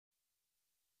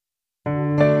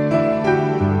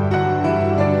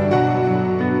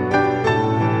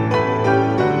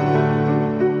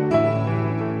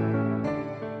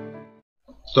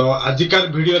तो आजिकार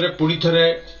वीडियो रे पुणी थरे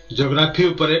जियोग्राफी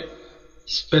उपरे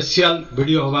स्पेशल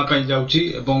वीडियो होवा पई जाउची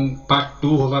एवं पार्ट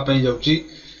 2 होवा पई जाउची।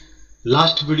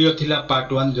 लास्ट वीडियो थिला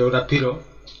पार्ट 1 जियोग्राफी रो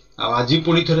आज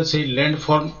पुणी थरे सेही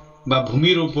लैंडफॉर्म बा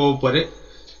भूमि रूप उपरे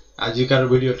आजिकार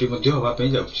वीडियो टी मध्ये होवा पई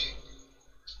जाउची।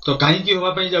 तो काहे की होवा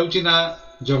पई जाउची ना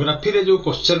जियोग्राफी रे जो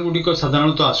क्वेश्चन गुडी को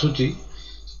साधारणतः आसुची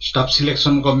स्टाफ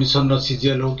सिलेक्शन कमिशन रो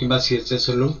सीजीएल हो किबा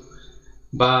सीएचएसएल हो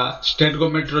बा स्टेट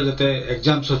गवर्नमेंट रो जते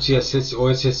एग्जाम्स अछि एसएससी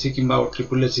ओएसएससी किबा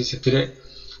ट्रिपलएससी सेतिरे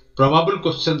प्रोबेबल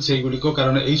क्वेश्चन से गुडी को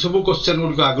कारण एई सब क्वेश्चन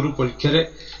गुडी को आगरु परीक्षा रे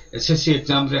एसएससी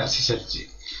एग्जाम रे आसी सरची।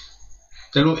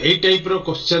 तेनु एई टाइप रो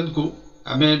क्वेश्चन को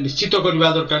आमे निश्चित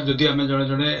करबा दरकार जदि आमे जणे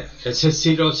जणे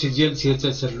एसएससी रो सीजीएल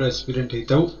सीएचएसएल रो एक्सपीरियंस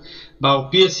हेताउ बा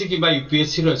OPSC किबा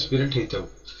UPSC row experience हेताउ।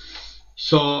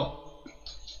 So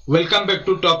welcome back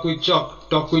to talk with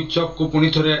chalk को पुणी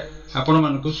थरे आपण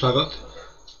मान को स्वागत।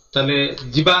 ताले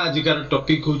जिबा आजिकार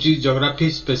टॉपिक होची जियोग्राफी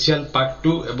स्पेशल पार्ट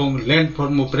 2 एवं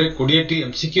लैंडफॉर्म उपरे 20 टी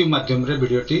एमसीक्यू माध्यम रे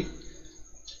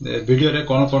वीडियो रे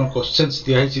कोन क्वेश्चंस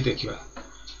दिया हिची देखिबा।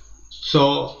 So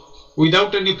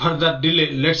without any further delay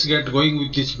let's get going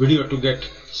with this video to get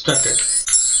started.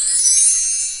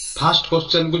 First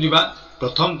question को जिबा।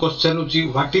 प्रथम क्वेश्चन होची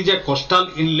what is a coastal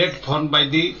inlet form by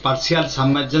the partial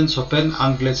submergence of N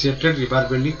अनग्लेशिएटेड river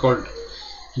valley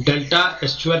called delta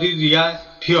estuary Riya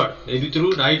fjord. A भितरु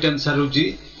right answer होची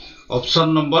option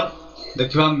number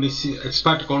देखिबा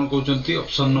expert कोन कहउचंती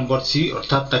option number C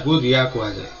अर्थात ताकू रिया कहआ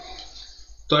जाय।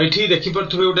 तो एठी देखि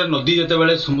परथबे उडा नदी जते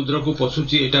बेले समुद्र को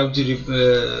पसुची एटा होची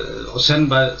ओशन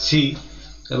बा सी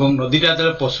एवं नदीटा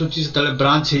जते पसुची तले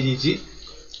ब्रांच हे जीची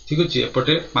ठीक अछि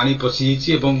एपटे पानी पसि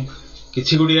जीची एवं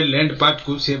किछि गुडिए लैंड पार्ट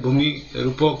को से भूमि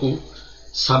रूप को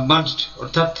सबमर्ज्ड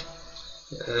अर्थात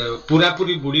पूरा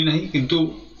पूरी बुडी नहीं किंतु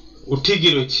उठी की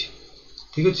रहिछि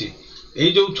ठीक अछि। ए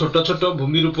जो छोट छोट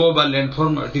भूमि रूप बा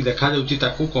लैंडफॉर्म एटी देखा जाउची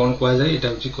ताकू कोन कहआ जाय एटा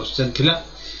होची क्वेश्चन थिला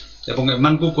एवं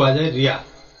एमान को कहआ जाय रिया।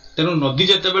 तेनु नदी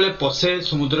जते बेले पसे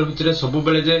समुद्र भितरे सब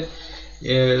बेले जे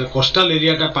कोस्टल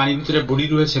एरिया का पानी भितरे बुडी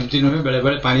रहे सेमति नहे बेले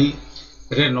बेले पानी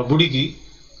रे न बुडी की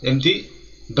एमती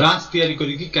ब्रांच तैयारी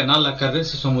करी की कैनाल आकार रे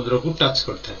से समुद्र को टच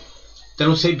करता है।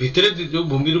 तेनु से भितरे जो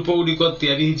भूमि रूप गुडी को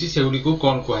तैयारी हिची से गुडी को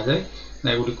कोन कहआ जाय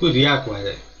ना गुडी को रिया कहआ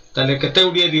जाय। ताले केते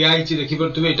गुडी रिया हिची देखि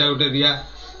परतबे एटा गोटे रिया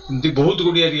एमती बहुत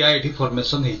गुडी रिया एठी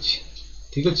फॉर्मेशन हिची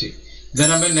ठीक अछि।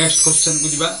 देन हमें नेक्स्ट क्वेश्चन को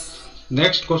दिबा।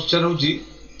 नेक्स्ट क्वेश्चन होची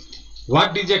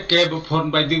what is a cave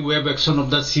form by the wave action of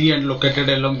the C and located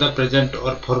along the present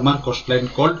और farmer coastline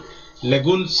called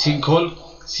lagoon sinkhole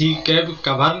सी केव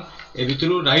कवर्न। ए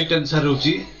भितरु राइट आंसर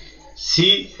होची सी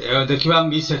देखिबा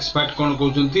मिस एक्सपर्ट कोन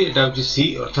कहउचंती एटा होची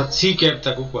सी अर्थात सी केव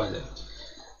ताकू कहआ जाय।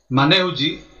 माने होची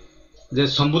जे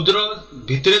समुद्र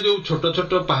भितरे जो छोट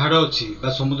छोट पहाड़ अछि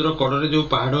बा समुद्र कड़रे जो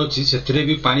पहाड़ अछि सेथिरे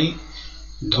भी पानी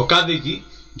धोका देकी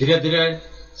धीरे धीरे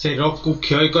से रॉक को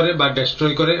क्षय करे बा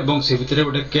डिस्ट्रॉय करे एवं से भितरे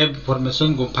गोटे केव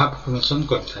फॉर्मेशन गुफा फॉर्मेशन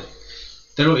करथाय।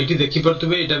 तेनो एठी देखि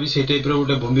परतबे एटा भी से टाइप रो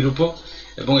गोटे भूमि रूप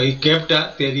एवं एई केवटा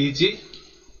तयारी हिची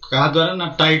का द्वारा ना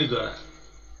टाइड द्वारा।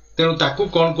 तेनो ताकू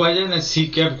कोन कहआ जाय ना सी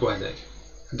केव कहआ जाय।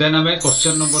 देन हमें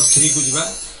क्वेश्चन नंबर 3 को जिबा।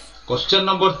 क्वेश्चन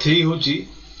नंबर 3 होची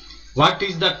what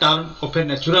is the term of a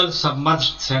natural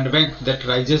submerged sandbank that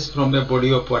rises from a body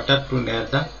of water to near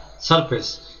the surface?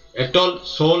 Atoll,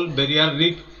 shoal, barrier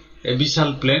reef,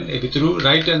 abyssal plain। A भितरु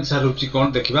right answer होची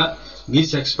कोन देखिबा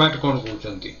miss expert कोन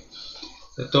कहउचंती।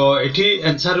 तो एठी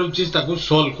answer होची ताकू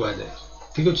shoal कहआ जाय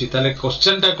ठीक अछि। ताले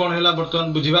क्वेश्चन ता कोन हैला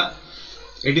वर्तमान बुझिबा।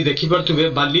 एठी देखि परथुबे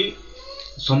बाली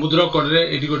समुद्र कड़रे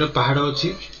एठी गोटे पहाड़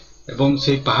अछि एवं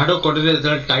से पहाड़ कड़रे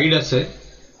जला टाइड आसे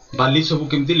बाली सब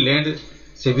केमती लैंड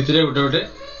से भितरे गोटे गोटे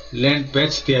लैंड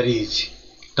पैच तैयारी हिची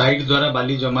टाइड द्वारा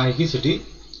बाली जमा हेकी सेठी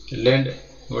लैंड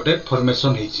गोटे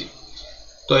फॉर्मेशन हिची।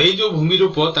 तो ए जो भूमि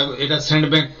रूप एटा सैंड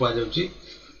बैंक कहआ जाउची।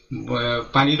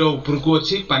 पानी रो ऊपर को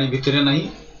अछि पानी भितरे नाही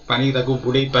पानी ताको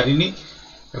बुडै पारिनी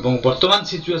एवं वर्तमान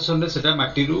सिचुएशन रे सेटा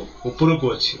माटी रो ऊपर को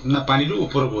अछि ना पानी रो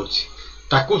ऊपर को अछि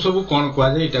ताको सब कोन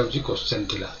कहआ जाय एटा होची क्वेश्चन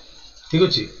थिला ठीक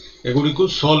अछि। एगुडी को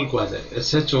शॉल कहआ जाय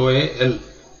SHOAL।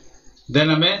 देन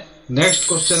हमें नेक्स्ट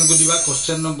क्वेश्चन को दिबा।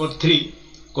 Question number 3।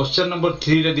 क्वेश्चन नंबर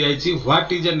 3 रे दियाइछि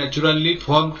what is a naturally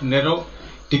formed narrow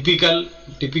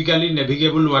typically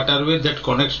navigable waterway that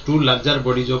connects to larger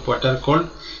bodies of water called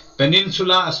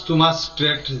peninsula अस्तुमा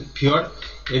straight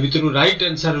fjord. A भितरु right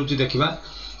answer होची देखिबा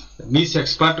miss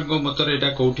expert को मतरे एटा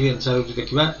कोठी answer होची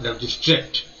देखिबा एटा होची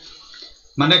स्ट्रेट।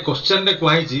 माने क्वेश्चन रे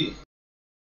कहैछि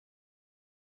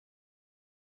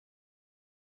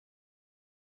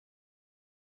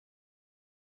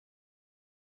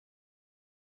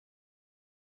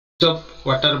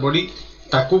वाटर बॉडी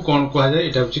ताकू कोन कहआ जाय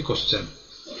एटा होची क्वेश्चन।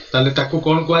 ताले ताकू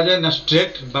कोन कहआ जाय ना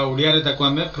स्ट्रेट बा ओडिया रे ताकू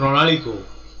हमें प्रणाली को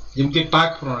जेमति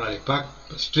पाक प्रणाली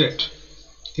स्ट्रेट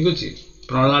ठीक अछि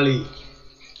प्रणाली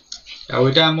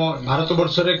आउटा हम भारत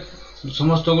वर्ष रे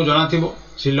समस्त को जाना थिबो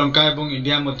श्रीलंका एवं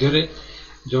इंडिया मध्य रे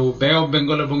जो बे ऑफ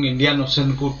बंगाल एवं इंडियन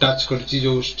ओशन को टच करछि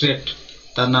जो स्ट्रेट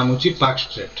तार नाम होछि पाक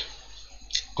स्ट्रेट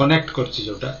कनेक्ट करछि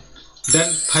जोटा देन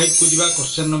 5 को जिबा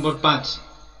क्वेश्चन नंबर 5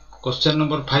 क्वेश्चन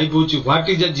नंबर 5 होछि what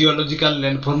is a geological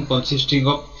landform consisting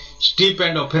of steep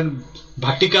and often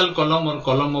vertical column or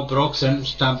column of rocks and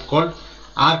stamp called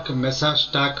arc mesa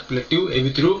stack plateau A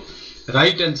भितरु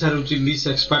right answer होछि miss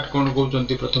expert कोन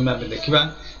कहउचंती प्रथमे हम देखिबा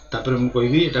तापर हम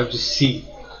कहबी एटा होछि सी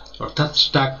अर्थात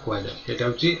स्टाक कोआ जाय एटा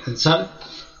होछि आंसर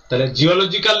तले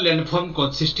geological landform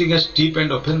consisting of steep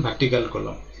and often vertical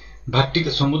column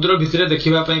vertical समुद्र भितरे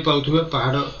देखिबा पई पाउथबे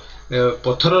पहाड़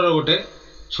पत्थर रो गोटे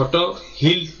छोटो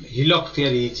हिलक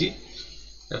तयारी हिची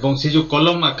एवं से जो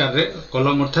कलम आकार रे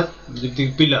कलम अर्थात जति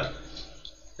पिलर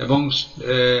एवं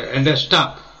एंड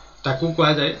स्टाम्प ताकू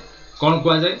कहा जाए कोन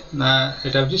कहा जाए ना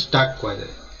एटा होची स्टाक कहा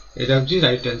जाए एटा होची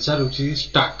राइट आंसर होची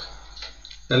स्टाक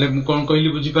तले मु कोन कहली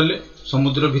बुझी पाले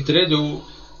समुद्र भितरे जो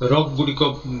रॉक गुडी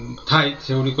को थाई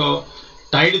से गुडी को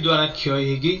टाइड द्वारा क्षय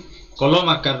हेगी कलम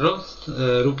आकार रो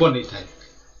रूप नै थाई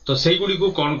तो सेई गुडी को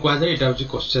कोन कहा जाए एटा होची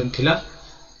क्वेश्चन थिला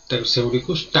त से गुडी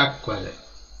को स्टाक कहा जाए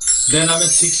देन हमें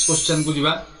 6 क्वेश्चन को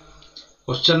दिबा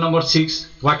question number 6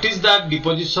 what is the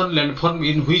deposition landform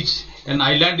in which an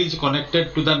island is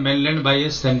connected to the mainland bye A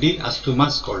Sandy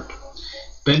आस्टुमास called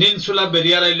peninsula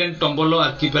barrier island टम्बोलो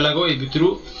archipelago A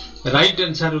भितरु right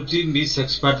answer होची मिस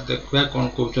एक्सपर्ट देखबा कोन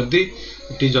कहउचंती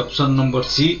it is option number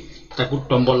C ताकू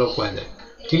टम्बोलो कहै जाय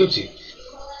ठीक अछि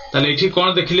ताले एठी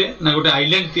कोन देखिले ना गोटे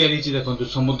आइलैंड तयारी छि देखंतु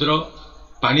समुद्र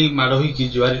पानी माड होई कि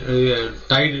ज्वार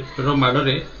टाइड रो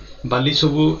माडरे बाली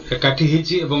सबू एकाठी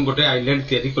हिची एवं गोटे आइलैंड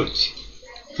तयारी करछि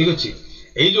ठीक अछि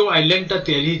ए जो आइलैंड ता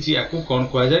तयारी हिची आकू कोन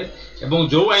कहै जाय एवं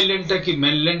जो आइलैंड ता कि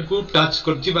मेनलैंड को टच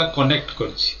करछि बा कनेक्ट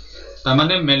करछि ता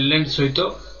माने मेनलैंड सहित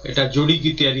एटा जोडी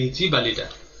की तयारी हिची बालीटा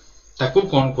ताकू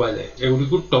कोन कहै जाय एगुडी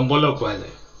को टम्बोलो कहै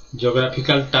जाय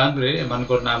जियोग्राफिकल टर्म रे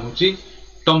मानकर नाम होची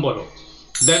टम्बोलो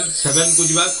देन 7 को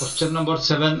दिबा question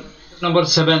number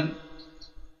 7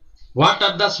 what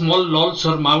are the small lols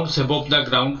और mounts above the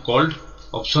ground called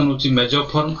option होची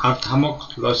मेजोफॉर्म अर्थ हमक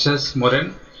लॉसेस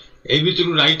मोरेन ए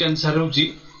भितरु राइट आंसर होची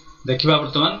देखिबा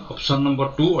वर्तमान ऑप्शन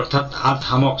नंबर 2 अर्थात अर्थ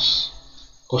हमक्स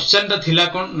क्वेश्चन ता थिला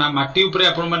कोन ना माटी ऊपर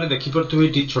आपण माने देखि परथु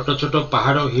एठी छोटो छोटो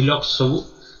पहाड़ हिलक्स सब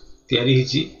तयारी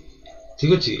हिची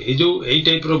ठीक अछि ए जो एई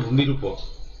टाइप रो भूमि रूप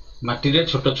माटी रे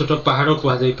छोटो छोटो पहाड़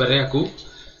कोहा जाई पारे आकू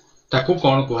ताकू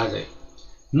कोन कोहा जाय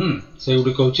से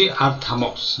उडी कहउची अर्थ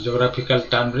हमक्स जियोग्राफिकल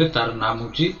टर्म रे तार नाम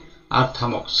होची अर्थ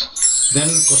हमक्स देन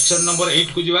क्वेश्चन नंबर 8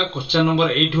 को जिबा क्वेश्चन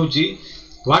नंबर 8 होची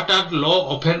what are law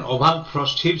of N Oval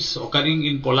Frost heaves occurring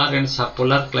in polar and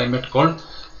subpolar climate called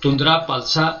tundra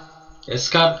पाल्सा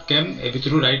एस्कार came A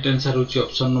भितरु right answer होची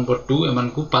ऑप्शन नंबर 2 एमन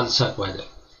को पाल्सा कहै जाय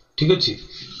ठीक अछि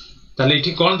ताले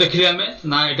एठी कोन देखिले हमें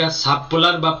ना एटा सब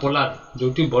पोलार बा पोलार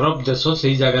जोटी बरफ देश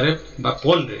सेही जगह रे बा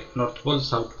पोल रे नॉर्थ पोल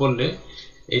साउथ पोल रे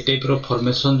ए टाइप रो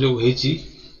फॉर्मेशन जो हेची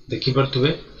देखि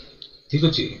परथुबे ठीक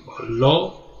अछि लॉ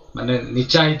माने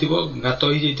नीचा हितिबो गातो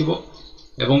हि जइतिबो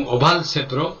एवं ओवल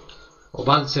शेप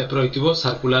रो हितिबो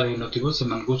सर्कुलर हि नथिबो से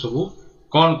मानकु सबु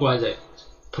कोन कोआ जाय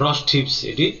फ्रॉस्ट हीव्स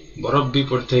एटी बरफ भी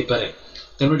पड़थै पारे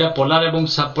तेनु एटा पोलार एवं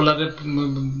सब पोलार रे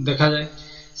देखा जाय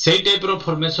सेही टाइप रो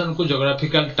फॉर्मेशन को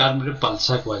जियोग्राफिकल टर्म रे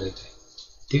पाल्सा कोआ जायते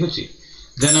ठीक अछि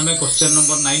देन हमें क्वेश्चन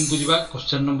नंबर 9 को जिबा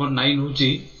क्वेश्चन नंबर 9 होची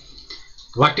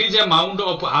what is a mount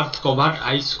of earth covered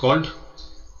ice called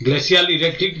glacial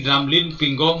erratic ड्रामलिन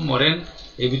पिंगो moraine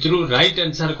A भितरु right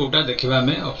answer Kota देखिबा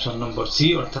में ऑप्शन नंबर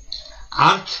सी अर्थात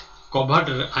अर्थ कवर्ड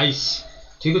आइस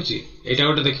ठीक अछि एटा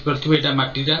गोटे देखि परथु एटा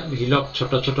माटीरा हिलक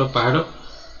छोटो छोटो पहाड़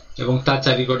एवं ता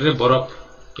चारि कोट रे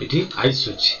बरफ एठी आइस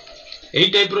अछि एई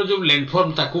टाइप रो जो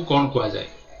लैंडफॉर्म ताकू कोन कोआ जाय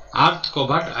अर्थ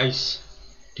कवर्ड आइस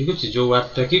ठीक अछि जो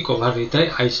अर्थ की कवर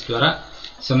हेताय आइस द्वारा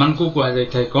समान को कोआ जाय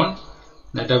थाय कोन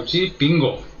नाटा होची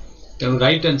पिंगो तेनु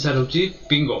राइट आंसर होची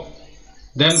पिंगो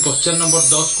देन क्वेश्चन नंबर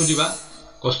 10 को दिबा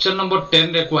क्वेश्चन नंबर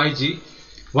 10 रे कोआई जी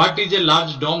what is a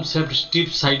large dome shaped steep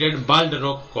sided bald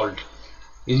rock called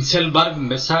inselberg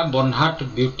मेसा Bernhard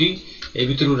beauty A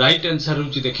भितरु right answer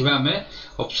होची देखिबा हमें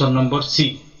ऑप्शन नंबर सी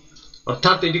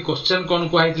अर्थात एडी क्वेश्चन कोन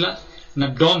कोआइतला ना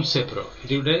डोम शेप रो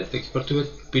AD उडे देखि परथुबे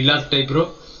पिलर टाइप रो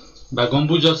बा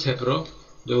गंबुज शेप रो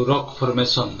जो रॉक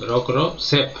फॉर्मेशन रॉक रो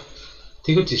shape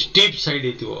ठीक अछि स्टीप साइड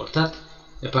हेतिबो अर्थात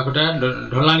एपाकटा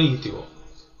ढलाणी हेतिबो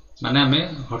माने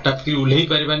हमें हठात कि उल्हेई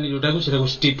परिबानी जोटा को सेटा को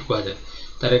स्टीप कहा जाय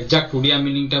तार एग्जैक्ट ओडिया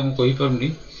मीनिंग ता मु कहि परनी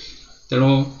तेनो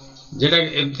जेटा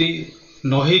एम्ति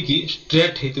न हे कि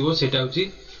स्ट्रेट हेतिबो सेटा होची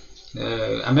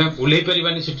हमें उल्हेई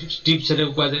परिबानी स्टीप सेटा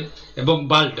को कहा जाय एवं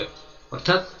बाल्ट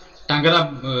अर्थात टांगरा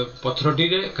पथरटी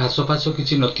रे घास फास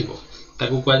किछि नथिबो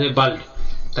ताकू कुआ जाय बाल्ड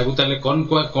ताकू ताले कौन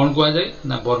कुआ जाय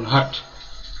ना बर्नहार्ट।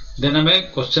 देन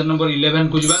हमें क्वेश्चन नंबर 11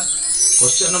 को जिबा।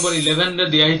 क्वेश्चन नंबर 11 रे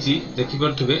दिया हिची देखि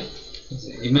परथुबे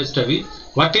इमेज टा भी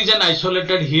what is an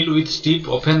isolated hill with steep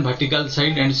often vertical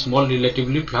side and small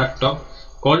relatively flat top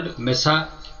called मेसा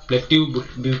plateau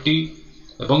beauty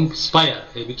एवं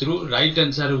स्पायर। ए भितरु राइट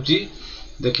आंसर होची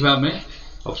देखिबा हमें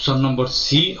ऑप्शन नंबर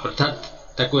सी अर्थात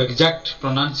ताको एग्जैक्ट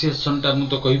प्रोनाउंसिएशन ता मु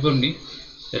तो कहि परनी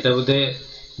एटा बोधे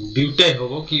ब्यूटी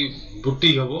होबो कि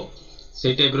बुटी होबो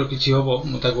से टाइप रो किछि होबो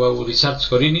मु ताको रिसर्च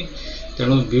करिनी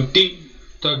तेनु ब्यूटी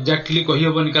तो एक्जाक्टली कहि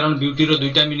होबनी कारण ब्यूटी रो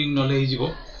दुईटा मीनिंग नले हि जिवो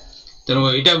तेनु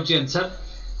एटा होची आंसर।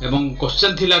 एवं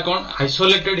क्वेश्चन थिला कोन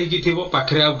आइसोलेटेड हि कि थिबो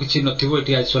पाखरे आ किछि नथिबो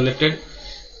एठी आइसोलेटेड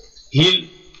हिल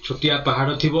छोटिया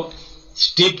पहाड़ थिबो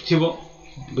स्टीप थिबो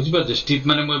बुझि पाछे स्टीप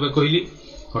माने मु एबे कहिली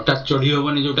हठात चढ़ी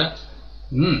होबनी जोटा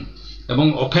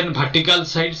एवं ऑफन वर्टिकल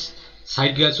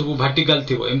साइड का सब वर्टिकल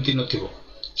थिबो एमती नथिबो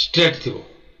स्ट्रेट थिबो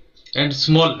and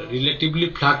small relatively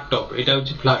flat top एटा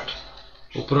होची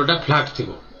फ्लैट ऊपरटा फ्लैट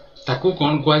थिबो ताकू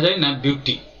कोन कुआ जाय ना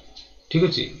ब्यूटी। ठीक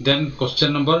अछि। देन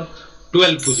क्वेश्चन नंबर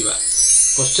 12 को जिबा।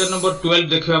 क्वेश्चन नंबर 12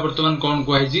 देखिबा वर्तमान कोन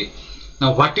कुआ हिची ना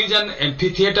what is an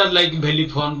amphitheatre like valley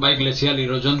form by glacial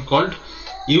erosion called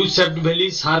U shaped valley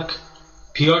shark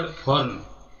feared फॉर्न।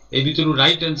 A भितरु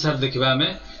right answer देखिबा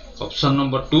हमें ऑप्शन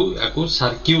नंबर 2 याकू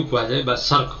सर्क्यू कुआ जाय बा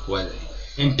सर्क कुआ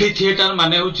जाय। एम्फीथिएटर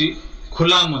माने होची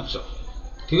खुला मंच।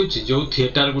 ठीक अछि। जो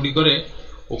थिएटर गुडी करे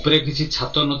ऊपरे किछि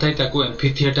छात न थाय ताकू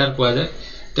एम्फीथिएटर कुआ जाय।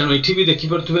 तेनो एठी भी देखि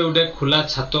परथुबे ओडे खुला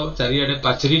छात चारियाडे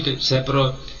पाचरी शेप रो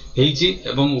हेइची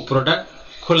एवं ऊपरटा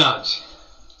खुला अछि।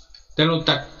 तेनु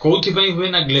ता कोथि पई हुए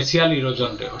ना ग्लेशियल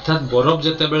इरोजन रे अर्थात बरफ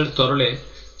जते बेले तरले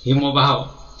हिमबाह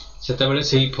सेते बेले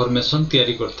सेही फॉर्मेशन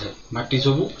तयारी करथाय माटी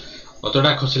सबु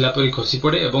अतडा खसिला परी खसी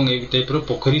पड़े एवं ए टाइप रो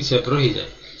पोखरी शेप रो ही जाय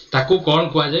ताकू कोन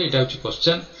कुआ जाय एटा होची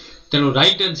क्वेश्चन। तेनु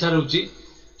राइट आंसर होची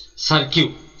सर्क्यू।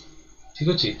 ठीक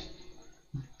अछि।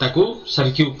 ताकू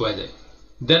सर्क्यू कुआ जाय।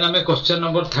 देन हमें क्वेश्चन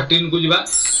नंबर 13 को जिबा।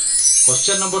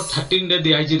 क्वेश्चन नंबर 13 रे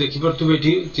दिया हिची देखि परथुबे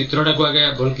एठी चित्रटा को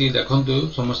आगे भलकी देखंतु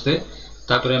समस्ते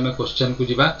तापरे हमें क्वेश्चन को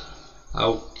जिबा।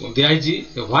 आ दिया हिची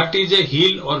व्हाट इज ए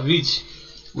हिल और ridge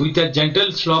with a gentle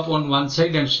slope on one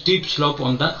side and steep slope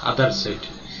on the other side.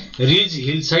 Ridge,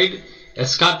 hillside,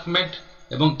 escarpment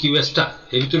एवं क्वेस्टा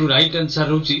ए भितरु राइट आंसर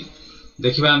होची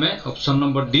देखिबा हमें ऑप्शन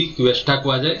नंबर डी क्वेस्टा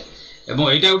को आ जाय।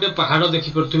 एवं एटा उटे पहाड़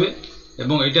देखि परथुबे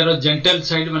एवं एटार जेंटल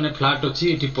साइड माने फ्लैट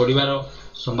अछि एठी पडिबार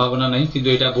संभावना नहीं किंतु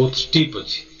एटा बहुत स्टीप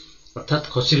अछि अर्थात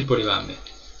खसिर पडिबा हमें।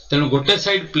 तेनु गोटे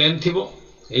साइड प्लेन थिबो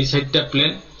एई साइडटा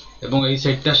प्लेन एवं एई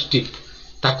साइडटा स्टीप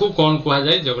ताकू कोन कुआ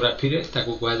जाय जियोग्राफी रे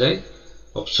ताकू कुआ जाय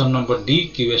ऑप्शन नंबर डी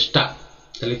क्वेस्टा।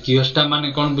 तले क्वेस्टा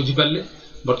माने कोन बुझी पाले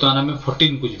वर्तमान हमें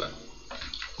 14 को जिबा।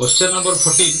 क्वेश्चन नंबर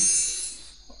 14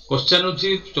 क्वेश्चन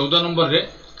होची 14 नंबर रे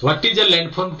what is a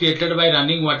landform created by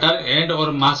running water and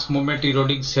और mass movement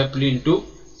eroding sharply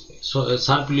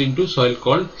into soil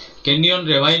called canyon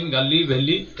ravine गली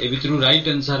वैली। ए भितरु राइट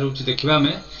आंसर होची देखिबा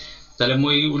हमें तले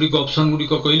मो ई उडी को ऑप्शन गुडी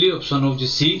को कहली ऑप्शन होची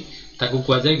सी ताकू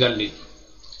कुआ जाय गली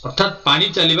अर्थात पानी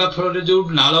चलिबा फल रे जो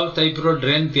नाळ टाइप रो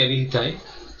ड्रेन तयारी हिताय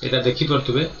एटा देखि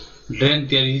परथुबे ड्रेन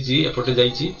तयारी हिची एपटे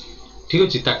जाईची। ठीक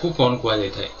अछि। ताकू कोन कुआ जाय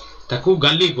थाय ताकू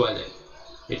गली कुआ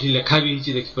जाय। एठी लेखा भी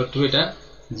हिची देखि परथुबे एटा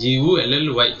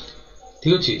GULLY।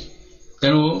 ठीक अछि।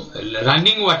 तेनु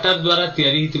रनिंग वाटर द्वारा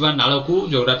तयारी हितबा नाळ को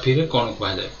जियोग्राफी रे कोन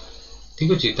कुआ जाय।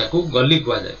 ठीक अछि। ताकू गली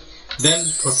कुआ जाय। देन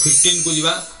 15 को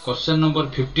जिबा। क्वेश्चन नंबर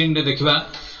 15 रे देखिबा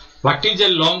what is a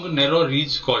long narrow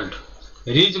ridge called.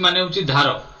 Ridge माने होची धार।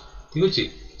 ठीक अछि।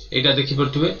 एटा देखि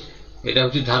परथुबे एटा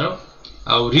होची धार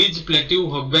आ रिज प्लेट्यू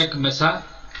हॉगबैक मेसा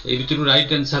ए भितरु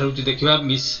राइट आंसर होची देखिबा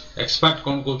मिस एक्सपर्ट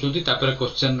कोन कहउचंती तापर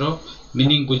क्वेश्चन रो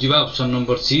मीनिंग को जिबा ऑप्शन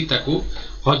नंबर सी ताकू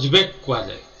हॉगबैक कुआ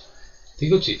जाय।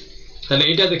 ठीक अछि। तले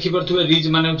एटा देखि परथुबे रिज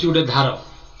माने होची उडे धार।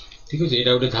 ठीक अछि।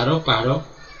 एटा उडे धार पहाड़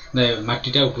ने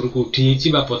माटीटा ऊपर को उठी हिची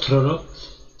बा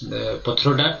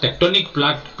पत्थरटा टेक्टोनिक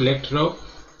प्लेट रो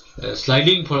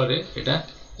स्लाइडिंग फल रे एटा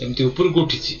एमती ऊपर को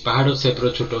उठीची पहाड़ शेप रो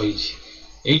छोटो हिची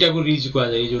एटा को रिज कुआ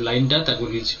जाय जो लाइनटा ताकू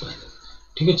रिज कुआ जाय।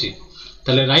 ठीक अछि।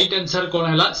 तले राइट आंसर कोन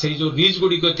हला सेही जो रिज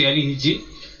गुडी को तयारी हिची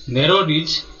नैरो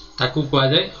रिज ताकू कुआ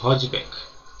जाय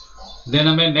हॉगबैक। देन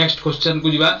हमें नेक्स्ट क्वेश्चन को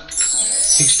जिबा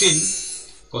 16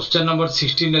 क्वेश्चन नंबर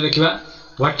 16 रे देखिबा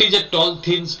what is a tall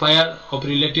thin spire of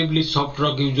relatively soft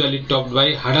rock usually topped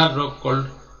bye harder rock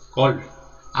called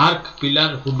arc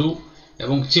pillar हुडू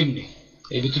एवं चिमनी।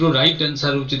 ए भितरु राइट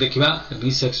आंसर होची देखिबा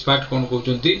मिस एक्सपर्ट कोन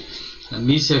कहउचंती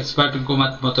मिस एक्सपर्ट को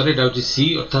मतरे एटा होची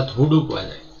सी अर्थात हुडू कुआ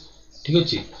जाय। ठीक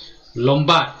अछि।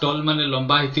 लंबा टॉल माने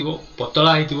लंबा हितिबो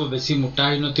पतला हितिबो बेसी मोटा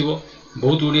हि नथिबो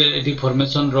बहुत गुडी एठी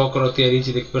फॉर्मेशन रॉक रो तयारी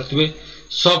छि देखि परथबे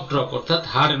सॉफ्ट रॉक अर्थात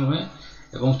हार्ड नुहे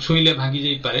एवं छुईले भांगी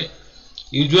जाई पारे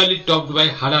usually topped bye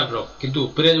hard rock किंतु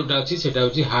ऊपरे जोटा अछि सेटा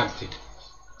होछि हार्ड थिंग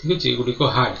ठीक अछि एगुडी को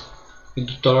हार्ड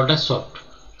किंतु तळटा सॉफ्ट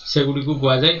से गुडी को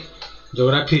कुआ जाय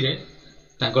ज्योग्राफी रे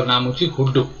तांकर नाम होछि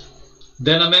हुडू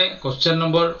देन हमें क्वेश्चन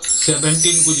नंबर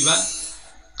 17 को जिबा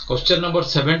क्वेश्चन नंबर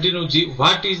 17 होछि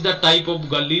what is the type of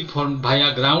गली formed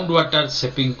by ground water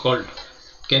shaping called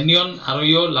canyon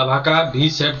आरोयो लाभाका V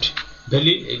shaped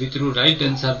valley A भितरु right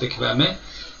answer देखबा हमें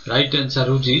राइट आंसर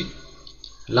होछि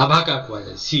लाभाका कुआ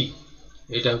जाय सी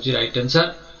एटा होछि राइट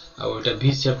आंसर आ एटा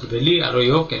वी शेप्ड वैली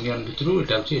आरोयो कैनियन भितरु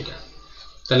एटा होछि एटा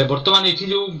ताले वर्तमान एठी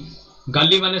जो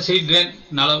गाली माने सेही ड्रेन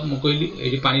नाळ मु कहली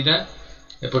एठी पानीटा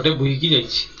एपटे बुहीकी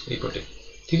जाइछि एपटे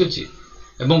ठीक अछि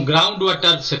एवं ग्राउंड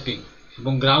वाटर शेपिंग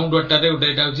एवं ग्राउंड वाटर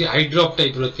रे एटा होछि हाइड्रॉप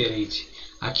टाइप रो तयार हिछि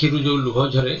आखिरु जो लुह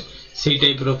झरे सेही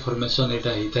टाइप रो फॉर्मेशन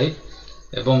एटा हिताय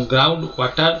एवं ग्राउंड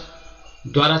वाटर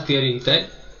द्वारा तयार हिताय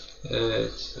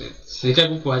सेटा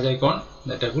को कुआ जाय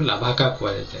कोन एटा को लाभाका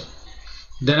कुआ जाय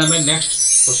देन हमें नेक्स्ट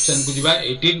क्वेश्चन को जिबा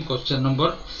 18 question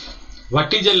number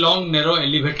what is a long narrow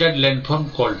elevated landform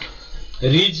called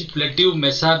ridge plateau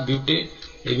मेसा ब्यूटे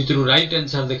A भितरु right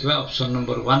answer देखबा ऑप्शन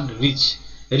नंबर 1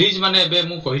 रिज माने एबे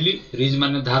मु कहली रिज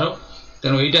माने धार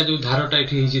तेनो एटा जो धारटा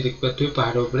एठी हिची देख पथु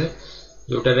पहाड़ ऊपर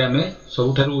जोटा रे हमें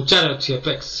सबुठारु ऊंचा रे अछि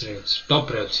एपेक्स रे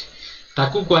टॉप रे अछि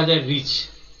ताकू कहआ जाय रिज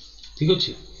ठीक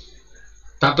अछि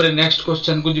तापरे नेक्स्ट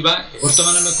क्वेश्चन को जिबा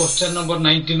वर्तमान में क्वेश्चन नंबर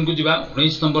 19 को जिबा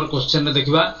 19 नंबर क्वेश्चन रे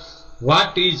देखबा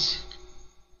व्हाट इज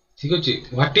ठीक अछि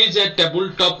what is a table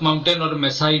top mountain और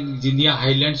मेसा इन जिनिया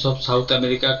highlands of south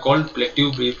America called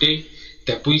plateau ब्यूटे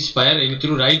टेपुई spire A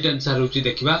भितरु right answer होची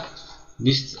देखबा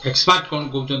एक्सपर्ट कोन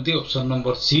कहउचंती ऑप्शन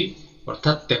नंबर सी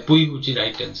अर्थात टेपुई होची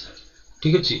राइट आंसर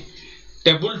ठीक अछि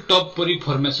टेबल टॉप परी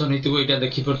फॉर्मेशन हेतिबो एटा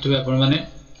देखि परथुबे आपण माने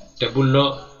टेबल रो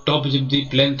टॉप जिमती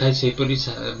प्लेन थाई सेही परी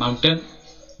माउंटेन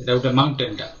एटा उटा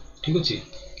माउंटेन टा ठीक अछि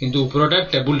किंतु ऊपरटा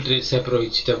टेबल शेप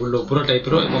रहिछि टेबल ऊपर टाइप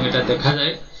रो एवं एटा देखा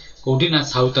जाय कोठी ना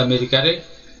साउथ अमेरिका रे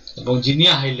एवं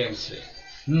जिनिया हाईलैंड्स रे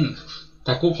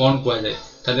ताकू कोन कुआ जाय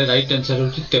ताले राइट आंसर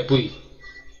होछि टेपुई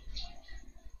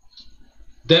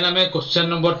देन हमें क्वेश्चन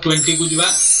नंबर 20 को जिबा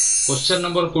क्वेश्चन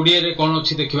नंबर 20 रे कोन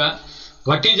अछि देखिबा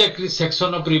what is A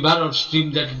section of river और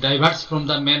stream that diverts from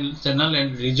the main channel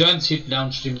and रिजॉइन्स it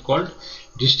downstream called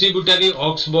distributary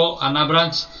oxbow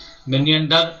अनाब्रांच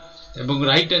मेनिएंडर एवं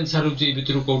राइट आंसर होछि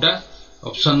भितरु कोटा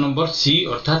ऑप्शन नंबर सी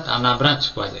अर्थात अनाब्रांच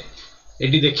कुआ जाय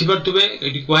एटी देखि परतुबे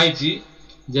एटी कुआइछि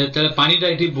जे तले पानीटा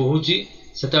एटी बहुछि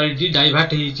सेता एटी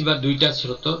डाइवर्ट हेछि बा दुईटा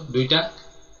स्रोत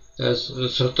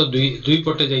दुई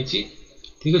पटे जाइछि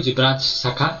ठीक अछि ब्रांच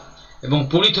शाखा एवं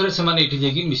पुणी थरे समान एठी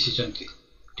जेकी मिसिचंती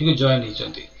ठीक है जॉइन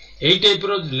हिचंती एई टाइप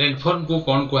रो लैंडफॉर्म को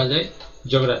कोन कुआ जाय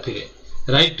ज्योग्राफी रे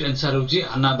राइट आंसर होछि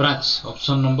अनाब्रांच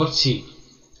ऑप्शन नंबर सी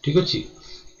ठीक अछि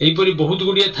एई परी बहुत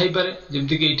गुडिया थाई पारे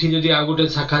जेमति कि एठी जदी आ गोटे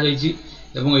शाखा जाइछि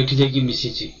एवं एठी जेकी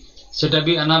मिसिछि सेटा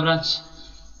भी अनाब्रांच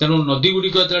तेणु नदी गुड़ी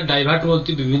को डाइवर्ट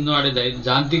होती विभिन्न आड़े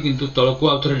जाती किंतु तलकू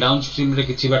आउ थे डाउन स्ट्रीम रे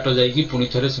किछि बाट जाइकी पुणी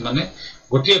थरे से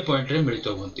गोटे पॉइंट रे मिलित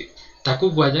होती ताकू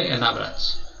कुआ जाय एनाब्रांच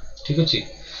ठीक अछि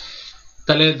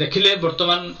ताले देखिले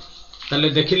वर्तमान ताले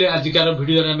देखिले आजिकार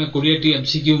वीडियो रे हमें 20 टी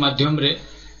एमसीक्यू माध्यम रे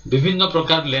विभिन्न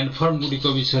प्रकार लैंडफॉर्म गुडी को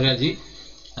विषय रे आज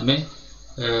हमें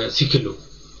सिखिलु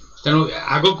तेणु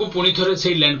आगो को पुणी थरे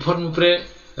से लैंडफॉर्म उपरे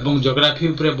एवं ज्योग्राफी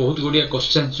उपरे बहुत गुडिया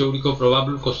क्वेश्चन जोड़ी को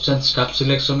probable question staff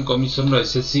selection commission रो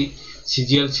एसएससी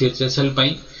सीजीएल चेचएसएल पई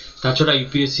ता छडा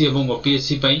यूपीएससी एवं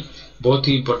ओपीएससी पई बहुत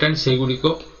ही इंपोर्टेंट से गुडी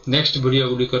को नेक्स्ट वीडियो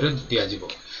गुडी करे दिया जिवो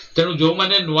तेणु जो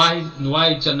माने नुआ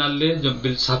चैनल ले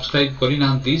जो सब्सक्राइब करि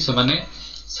नाहंती से माने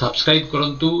सब्सक्राइब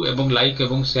करंतु एवं लाइक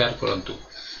एवं शेयर करंतु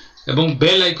एवं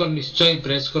बेल आइकन निश्चय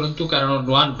प्रेस करंतु कारण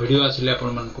नुआ वीडियो आसिले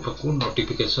आपण मन को पकु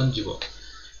नोटिफिकेशन जिवो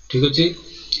ठीक अछि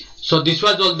So this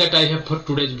was all that I have for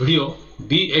today's video.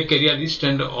 Be a careerist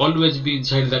and always be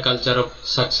inside the culture of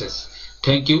success.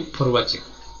 Thank you for watching.